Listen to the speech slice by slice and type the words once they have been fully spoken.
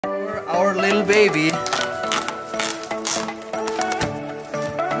our little baby.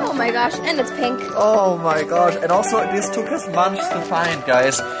 Oh my gosh, and it's pink. Oh my gosh, and also this took us months to find,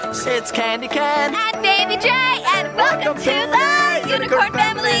 guys. It's Candy Can And Baby J, and welcome to the Unicorn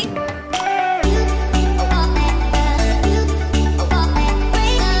Family.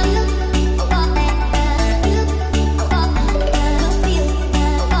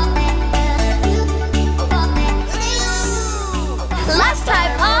 Last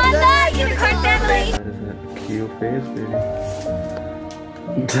time on the Unicorn Family. That is a cute face, baby.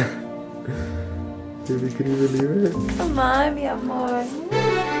 Baby, can you believe it? Come on, mi amor.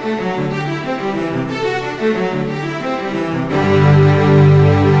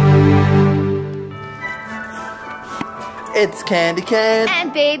 It's Candy Can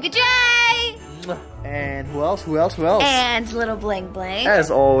And Baby J. and who else? Who else? Who else? And Little Bling Bling.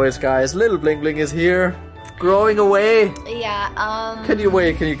 As always, guys, Little Bling Bling is here, growing away. Yeah, Can you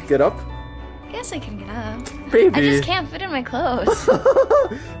wait? Can you get up? Yes, I can get up. Baby. I just can't fit in my clothes.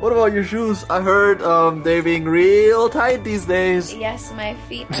 What about your shoes? I heard they're being real tight these days. Yes, my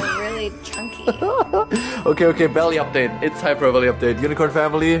feet are really chunky. Okay, belly update. It's time for a belly update. Unicorn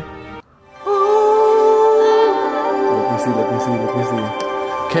Family. Let me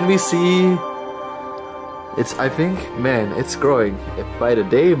see. Can we see? I think, man, it's growing by the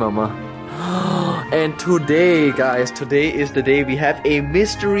day, mama. And today, guys, today is the day we have a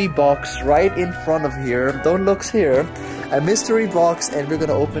mystery box right in front of here. Don't look here. A mystery box, and we're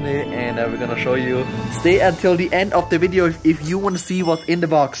gonna open it and we're gonna show you. Stay until the end of the video if you want to see what's in the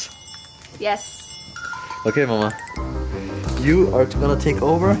box. Yes. Okay, mama. You are gonna take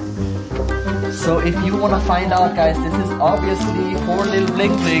over. So if you want to find out, guys, this is obviously for Little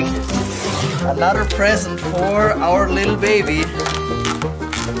Bling Bling. Another present for our little baby.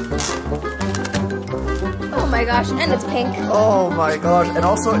 Oh my gosh, and it's pink. Oh my gosh, and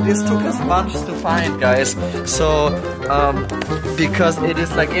also this took us months to find, guys. So, because it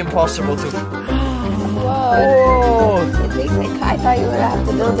is like impossible to... Whoa. It makes me, I thought you would have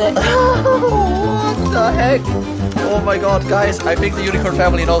to build it. What the heck? Oh my god, guys, I think the Unicorn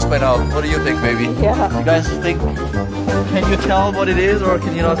Family knows by now. What do you think, baby? Yeah. You guys think... Can you tell what it is, or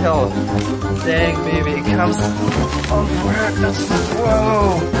can you not tell? Dang, baby, it comes... Oh,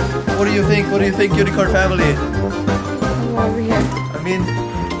 whoa! What do you think? What do you think, Unicorn Family? Over here.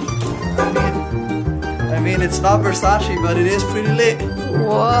 I mean, it's not Versace, but it is pretty lit.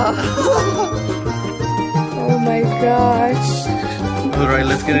 Whoa. Oh my gosh. Alright,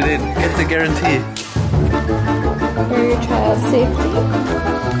 let's get it in. Get the guarantee. For your child's safety.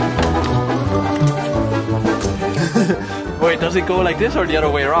 Wait, does it go like this or the other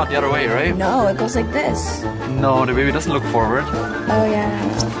way around? The other way, right? No, it goes like this. No, the baby doesn't look forward. Oh yeah.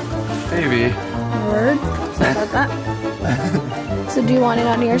 Baby. Word? Sorry about that. So do you want it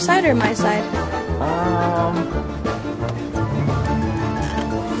on your side or my side?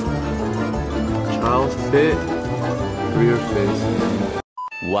 Child fit, rear face.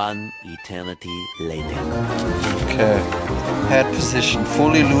 One eternity later. Okay. Head position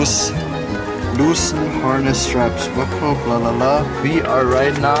fully loose. Loosen harness straps. Blah blah blah. We are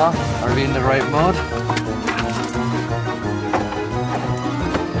right now. Are we in the right mode?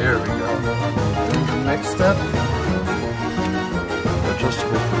 There we go. And the next step.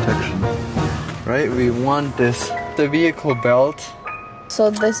 Adjustable protection. Right? We want this. The vehicle belt. So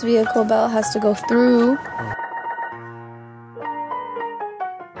this vehicle belt has to go through.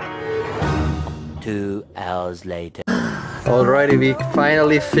 2 hours later. Alrighty, we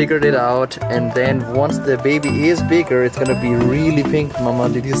finally figured it out, and then once the baby is bigger, it's gonna be really pink, mama.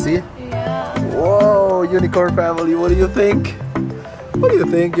 Did you see? Yeah. Whoa, Unicorn Family, what do you think? What do you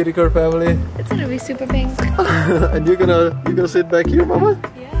think, Unicorn Family? It's gonna be super pink. And you're gonna sit back here, mama?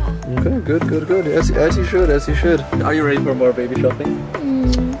 Yeah. Okay, good. As you should. Are you ready for more baby shopping?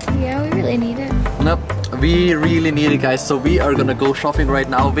 Yeah, we really need it. Nope. We really need it, guys, so we are gonna go shopping right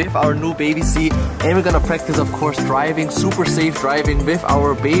now with our new baby seat, and we're gonna practice, of course, driving, super safe driving with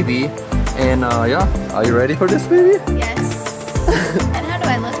our baby. And yeah, are you ready for this, baby? Yes. And how do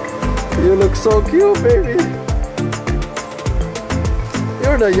I look? You look so cute, baby.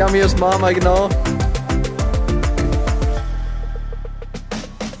 You're the yummiest mom I know.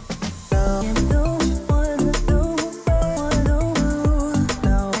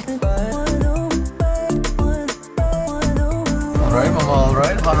 Alright, mama,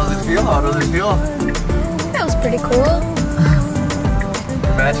 alright. How does it feel? That was pretty cool.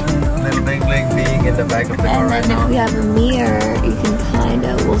 Imagine Little Bling Bling being in the back of the car right now. And then if we have a mirror, you can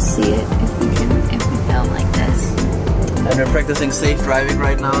we'll see it if we film like this. And we're practicing safe driving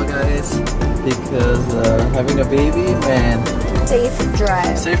right now, guys, because having a baby, man, safe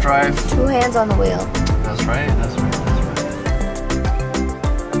drive. Safe drive. 2 hands on the wheel. That's right, that's right, that's right.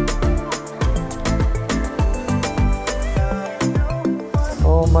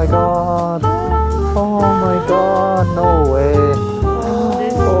 Oh my god. Oh my god, no way.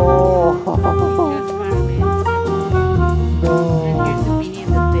 Oh.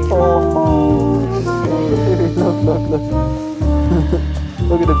 Look.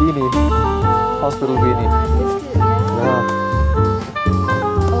 Look at the beanie. Hospital beanie. Yeah.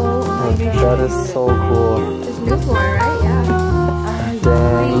 Oh my gosh. That is so cool. This newborn, right? Yeah.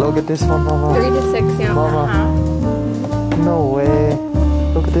 Dang, look at this one, Mama. 3 to 6, yeah. Mama. No way.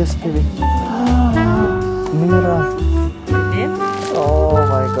 Look at this, baby. Mira. Oh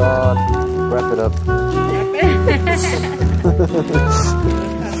my god. Wrap it up.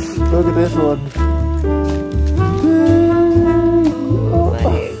 Look at this one.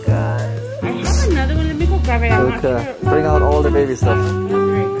 Okay, bring out all the baby stuff.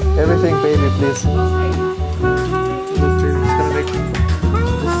 Everything baby, please. This baby's gonna make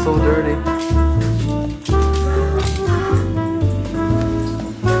this so dirty.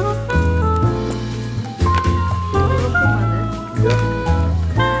 Yeah.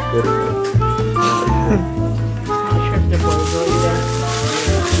 Good.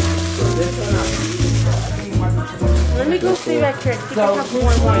 Let me go see that trick. I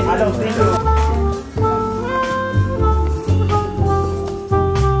don't think so.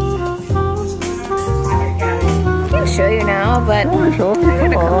 Show you now, but Show me, I got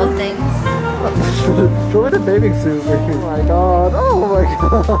a couple Mama. of things. Show me the bathing suit. Oh my god. Oh my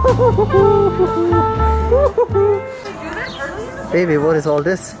god. Baby, what is all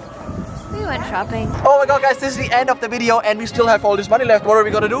this? We went shopping. Oh my god, guys, this is the end of the video and we still have all this money left. What are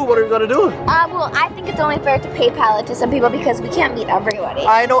we gonna do? What are we gonna do? Well, I think it's only fair to PayPal it to some people because we can't meet everybody.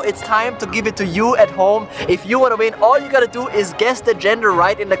 I know it's time to give it to you at home. If you want to win, all you gotta do is guess the gender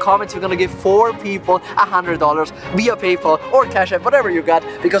right in the comments. We're gonna give 4 people $100 via PayPal or Cash App, whatever you got,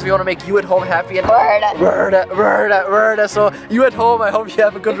 because we want to make you at home happy. And word. So you at home, I hope you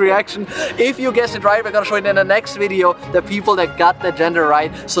have a good reaction. If you guess it right, we're gonna show you in the next video the people that got the gender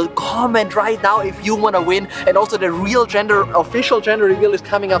right. So comment right now if you want to win. And also the real gender, official gender reveal is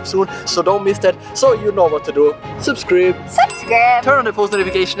coming up soon, so don't miss that. So you know what to do. Subscribe. Turn on the post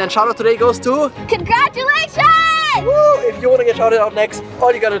notification, and shout out today goes to... Congratulations! Woo! If you want to get shouted out next,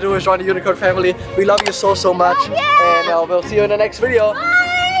 all you gotta do is join the Unicorn family. We love you so much. And we'll see you in the next video.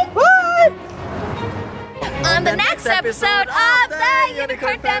 Bye! Bye! On the next episode of the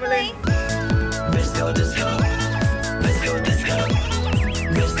Unicorn Family. Let's go disco. Let's go disco.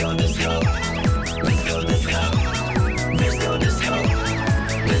 Let's go disco. Let's go disco. Let's go disco.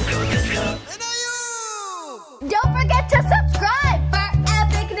 Let's go disco. Don't forget to subscribe for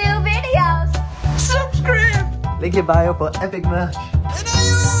epic new videos. Subscribe! Link in bio for epic merch.